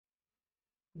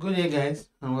Good day guys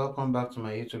and welcome back to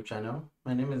my YouTube channel.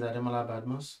 My name is Ademola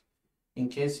Badmus. In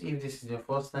case if this is your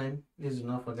first time, please do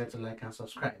not forget to like and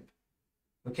subscribe.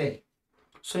 Okay,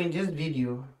 so in this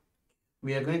video,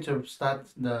 we are going to start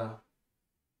the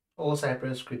whole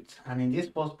Cypress script, and in this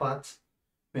first part,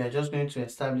 we are just going to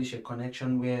establish a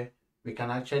connection where we can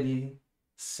actually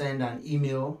send an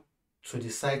email to the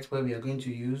site where we are going to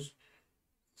use.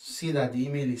 See that the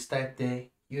email is typed there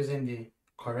using the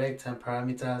correct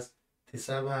parameters, the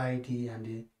server ID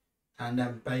and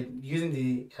by using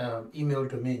the email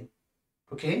domain.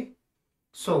 Okay,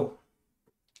 so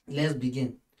let's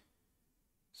begin.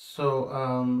 So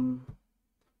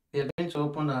we are going to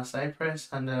open our Cypress,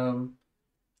 and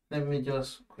let me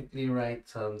just quickly write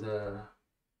the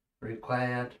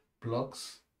required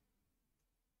blocks,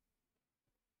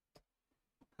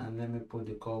 and let me put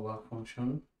the callback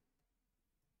function.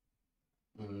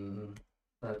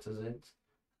 That is it.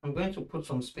 I'm going to put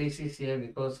some spaces here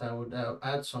because I would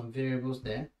add some variables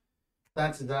there.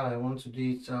 That's how I want to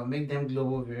do it. So I'll make them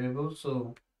global variables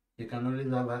so you can always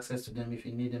have access to them if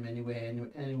you need them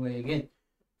anywhere again.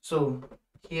 So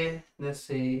here, let's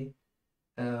say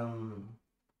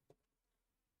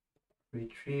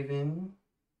retrieving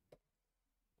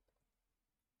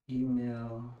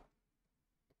email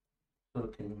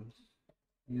tokens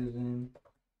using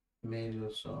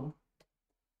Mailosaur.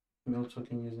 Mail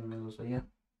token using Mailosaur. Yeah,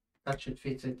 that should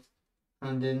fit it.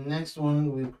 And the next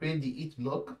one, we'll create the it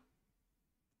block.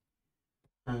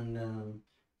 And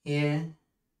here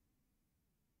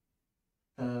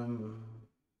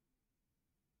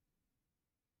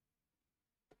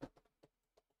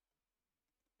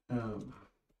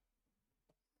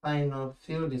sign up,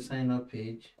 fill the sign up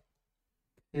page,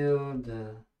 fill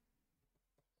the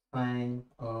sign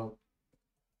up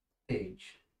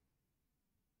page.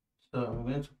 So I'm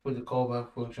going to put the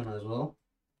callback function as well.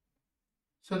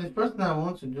 So the first thing I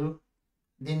want to do,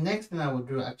 the next thing I will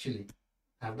do actually,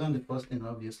 I've done the first thing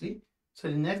obviously. So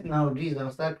the next thing I will do is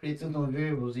I'll start creating some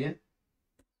variables here.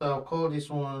 So I'll call this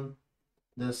one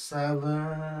the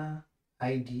server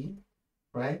ID,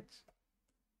 right?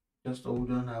 Just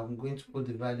hold on, I'm going to put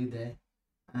the value there,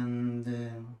 and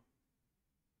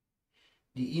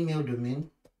the email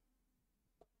domain,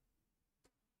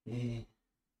 the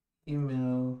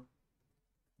email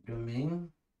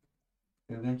domain,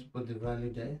 we're going to put the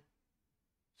value there.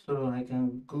 So I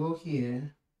can go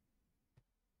here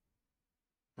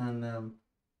and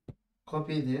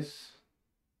copy this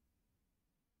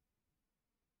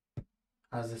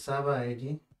as the server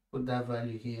ID, put that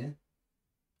value here,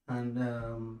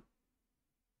 and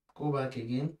go back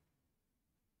again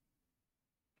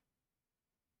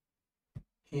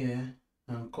here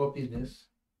and copy this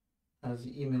as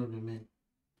the email domain.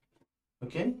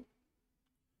 Okay.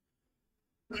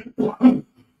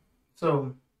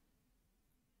 So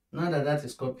now that that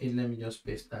is copied, let me just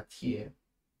paste that here.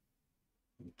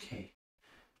 Okay.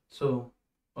 So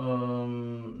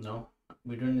no,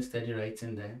 we don't need steady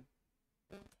writing there.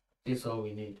 This is all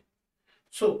we need.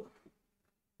 So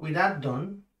with that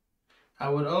done, I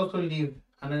would also leave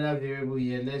another variable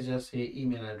here. Let's just say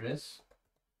email address.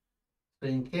 So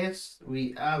in case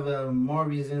we have more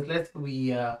reasons, let's say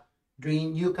we are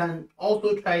doing, you can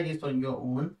also try this on your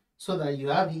own so that you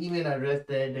have the email address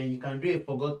there, then you can do a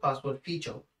forgot password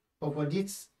feature. But for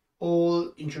this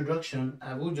whole introduction,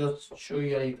 I will just show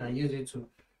you how you can use it to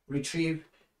retrieve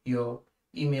your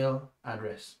email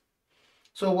address.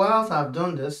 So whilst I've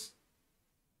done this,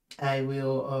 I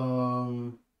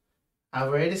will I've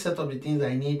already set up the things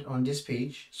I need on this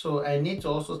page. So I need to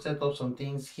also set up some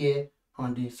things here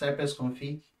on the Cypress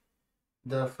config.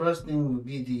 The first thing will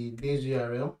be the base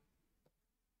URL.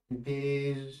 The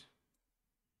base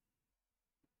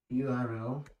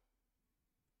URL,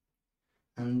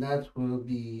 and that will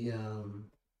be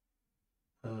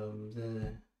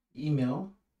the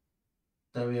email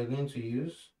that we are going to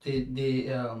use. The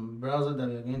browser that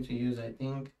we are going to use, I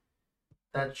think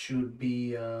that should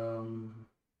be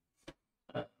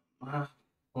what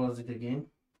was it again?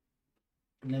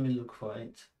 Let me look for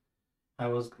it. I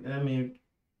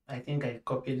think I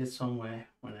copied it somewhere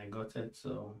when I got it,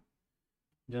 so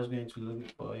I'm just going to look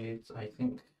for it. I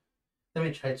think, let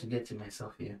me try to get it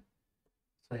myself here.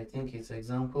 So I think it's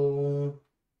example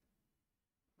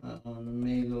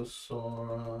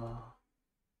Mailosaur.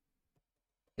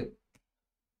 Yep.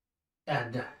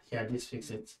 Yeah, this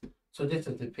fixes it. So this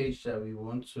is the page that we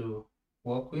want to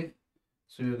work with.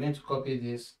 So we're going to copy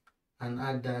this and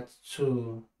add that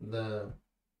to the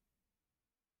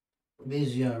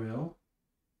base URL.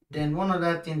 Then one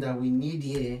other thing that we need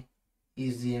here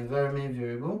is the environment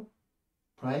variable,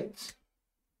 right?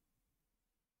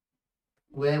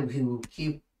 Where we will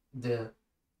keep the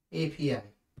API.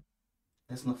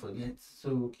 Let's not forget.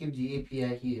 So we'll keep the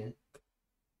API here.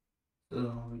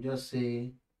 So we just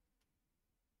say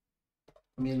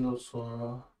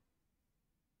Mailosaur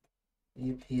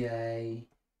API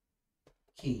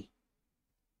key,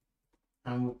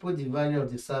 and we'll put the value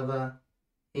of the server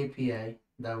API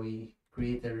that we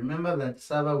created. Remember that the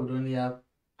server would only have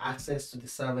access to the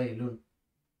server alone.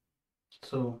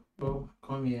 So we'll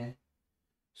come here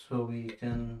so we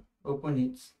can open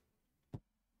it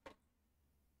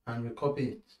and we copy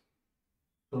it.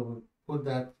 So we'll put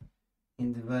that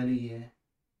in the value here,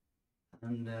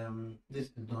 and this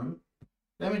is done.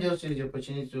 Let me just use the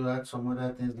opportunity to add some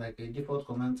other things like a default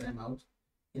command timeout.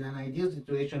 In an ideal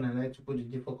situation, I like to put the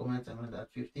default command timeout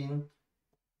at 15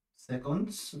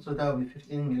 seconds, so that will be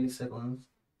 15 milliseconds.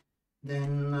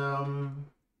 Then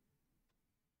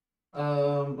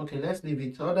okay, let's leave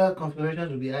it. Other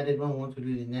configurations will be added when we want to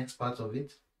do the next part of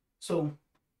it. So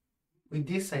with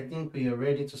this, I think we are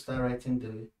ready to start writing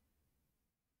the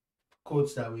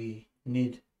codes that we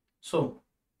need. So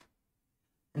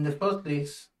in the first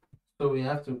place, so we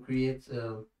have to create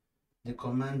the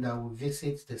command that will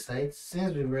visit the site.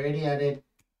 Since we've already added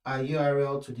our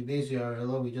URL to the base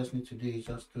URL, all we just need to do is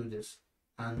just do this,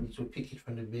 and it will pick it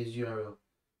from the base URL.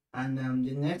 And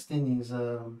the next thing is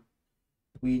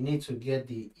we need to get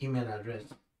the email address.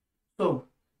 So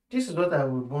this is what I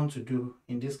would want to do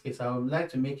in this case. I would like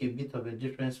to make a bit of a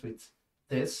difference with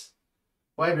this.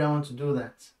 Why do I want to do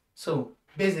that? So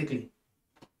basically,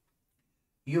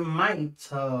 you might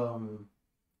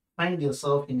find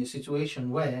yourself in a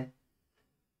situation where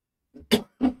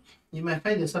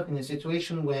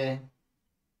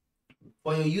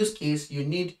for your use case you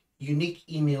need unique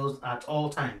emails at all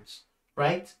times,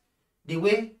 right? The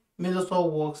way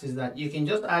Mailosaur works is that you can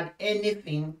just add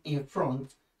anything in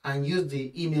front and use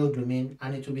the email domain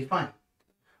and it will be fine.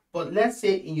 But let's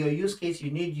say in your use case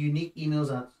you need unique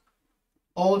emails at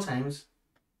all times.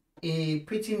 A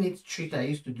pretty neat trick I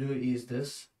used to do is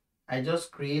this. I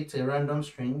just create a random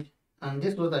string, and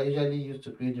this is what I usually use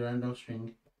to create a random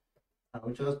string. I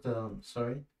will just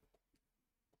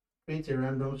create a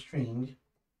random string,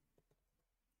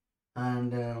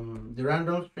 and the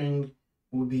random string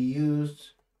will be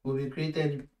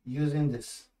created using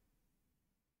this,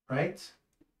 right?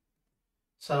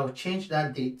 So I'll change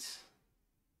that date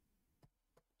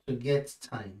to get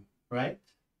time, right?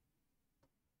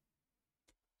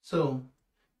 So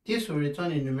this will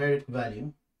return a numeric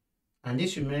value, and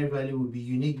this numeric value will be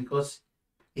unique because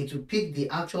it will pick the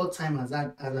actual time as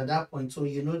at that point. So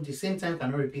you know the same time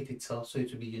cannot repeat itself, so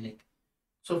it will be unique.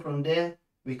 So from there,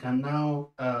 we can now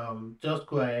just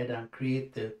go ahead and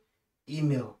create the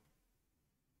email.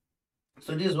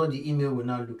 So this is what the email will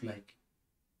now look like.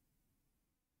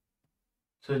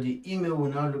 So the email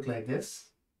will now look like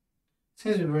this.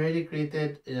 Since we've already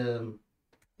created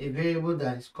a variable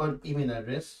that is called email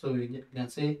address, so we can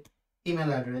say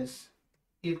email address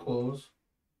equals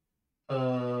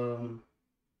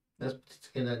let's put it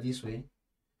together this way.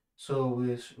 So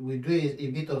we do a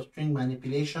bit of string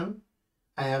manipulation.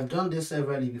 I have done this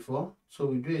severally before. So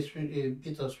we do a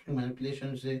bit of string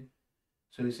manipulation.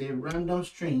 So we say random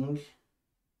string,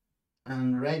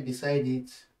 and right beside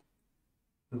it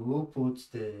we will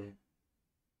put the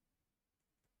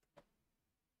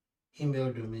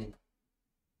email domain.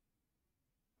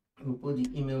 We'll put the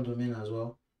email domain as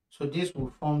well. So this will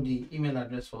form the email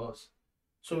address for us.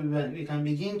 So we can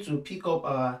begin to pick up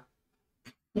our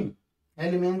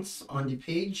elements on the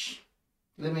page.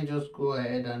 Let me just go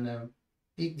ahead and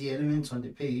pick the elements on the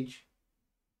page.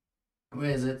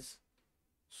 Where is it?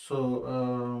 So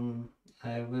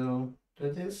I will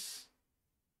do this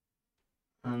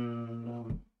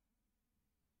and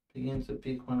begin to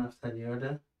pick one after the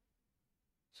other.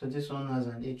 So this one has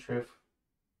an href.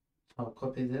 I'll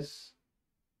copy this,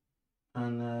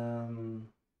 and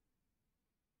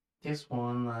this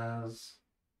one has,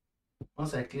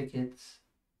 once I click it,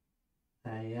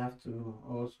 I have to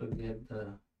also get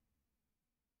the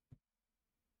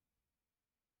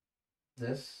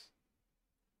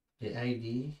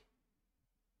ID,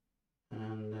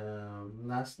 and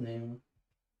last name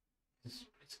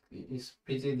is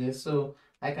pretty this. So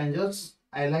I can just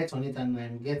highlight on it and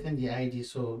I'm getting the ID.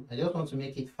 So I just want to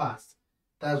make it fast.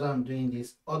 That's why I'm doing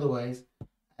this. Otherwise,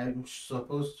 I'm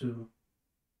supposed to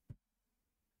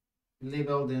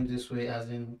label them this way, as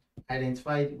in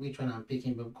identify which one I'm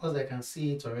picking. But because I can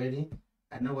see it already,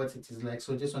 I know what it is like.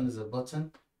 So this one is a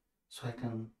button. So I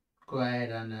can go ahead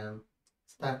and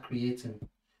start creating.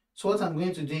 So what I'm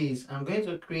going to do is I'm going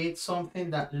to create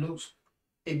something that looks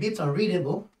a bit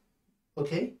unreadable.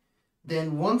 Okay.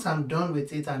 Then once I'm done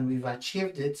with it and we've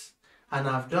achieved it, and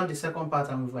I've done the second part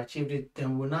and we've achieved it,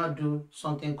 then we'll now do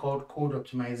something called code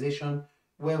optimization,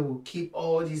 where we'll keep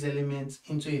all these elements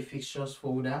into a fixtures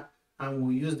folder and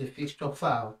we'll use the fixture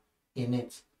file in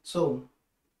it. So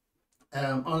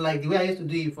unlike the way I used to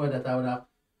do it before, that I would have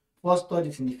first stored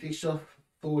it in the fixture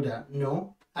folder,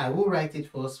 no, I will write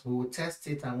it first, we will test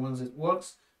it, and once it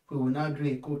works, we will now do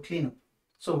a code cleanup.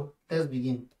 So let's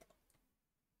begin.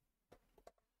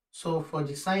 So for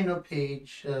the sign up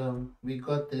page, we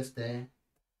got this there.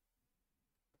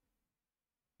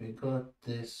 We got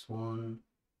this one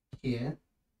here.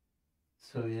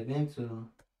 So we are going to,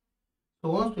 so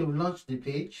once we've launched the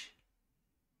page,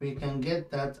 we can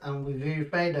get that and we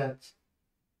verify that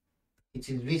it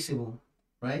is visible,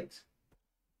 right?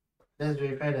 Let's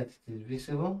verify that it is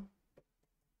visible.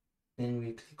 Then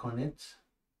we click on it.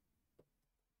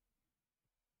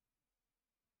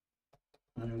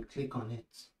 And we click on it.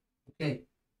 Okay.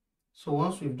 So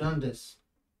once we've done this,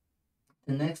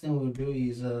 the next thing we'll do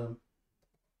is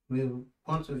we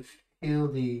want to fill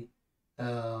the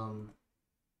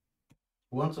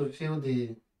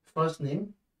first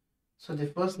name. So the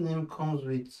first name comes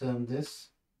with this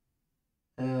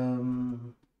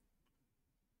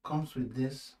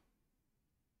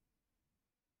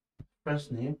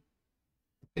first name.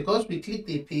 Because we clicked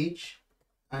a page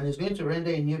and it's going to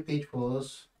render a new page for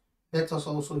us, let us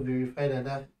also verify that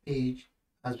that page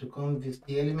has become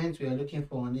the element we are looking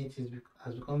for on it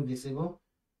has become visible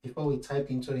before we type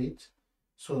into it.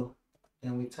 So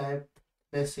then we type,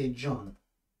 let's say John,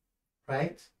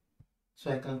 right?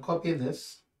 So I can copy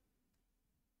this,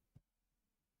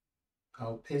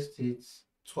 I'll paste it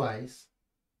twice.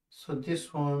 So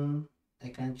this one, I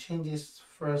can change this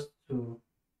first to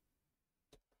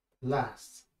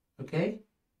last, okay?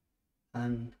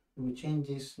 And we change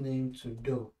this name to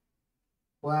Doe.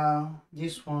 While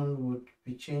this one would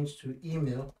be changed to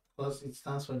email because it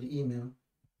stands for the email,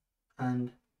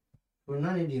 and we'll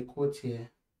not need a quote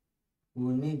here,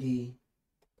 we'll need the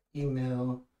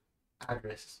email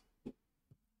address.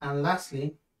 And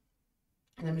lastly,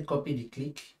 let me copy the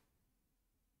click.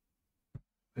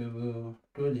 We will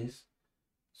do this.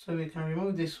 So we can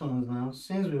remove this one now.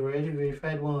 Since we already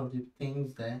verified one of the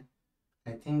things there,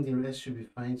 I think the rest should be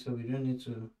fine, so we don't need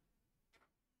to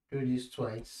do this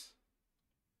twice.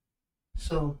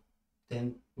 So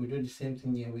then we do the same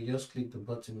thing here, we just click the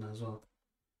button as well,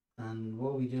 and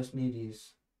what we just need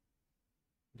is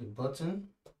the button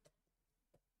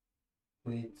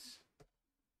with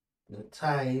the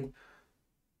type.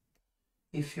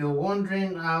 If you're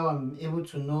wondering how I'm able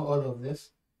to know all of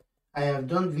this, I have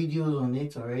done videos on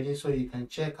it already, so you can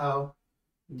check how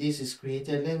this is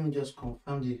created. Let me just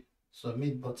confirm the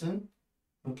submit button.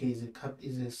 Okay,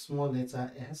 is a small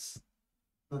letter S,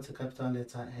 not a capital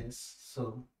letter S.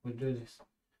 So we do this.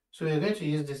 So we're going to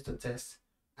use this to test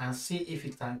and see if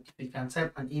it can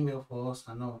type an email for us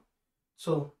or not.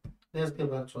 So let's get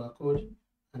back to our code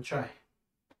and try.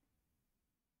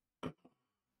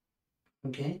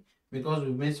 Okay, because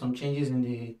we've made some changes in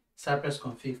the Cypress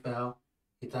config file,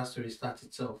 it has to restart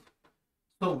itself.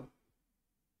 So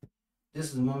this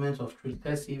is the moment of truth.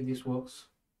 Let's see if this works.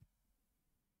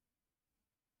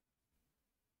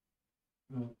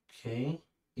 Okay,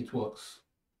 it works.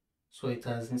 So it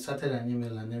has inserted an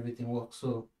email and everything works.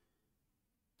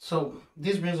 So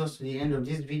this brings us to the end of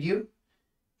this video.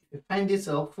 If you find this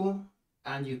helpful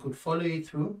and you could follow it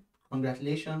through,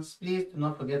 congratulations. Please do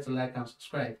not forget to like and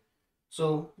subscribe.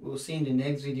 So we'll see in the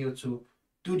next video to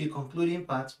do the concluding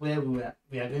part where we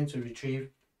are going to retrieve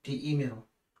the email.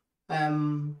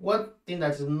 One thing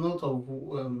that is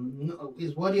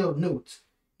is worthy of note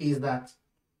is that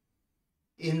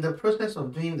in the process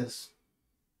of doing this,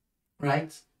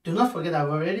 right, do not forget I've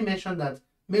already mentioned that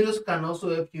Mailosaur can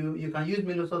also help you. You can use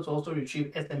Mailosaur to also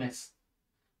retrieve SMS.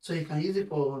 So you can use it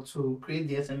to create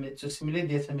the SMS, to simulate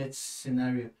the SMS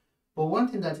scenario. But one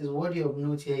thing that is worthy of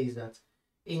note here is that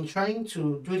in trying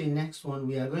to do the next one,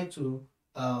 we are going to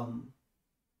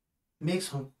make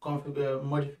some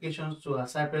modifications to our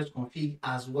Cypress config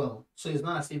as well. So it's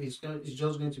not as if it's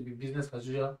just going to be business as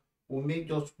usual. We'll make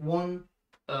just one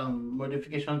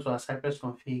modification to our Cypress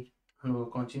config and we'll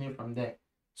continue from there.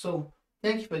 So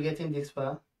thank you for getting this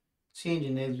far. See you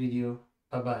in the next video.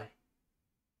 Bye bye.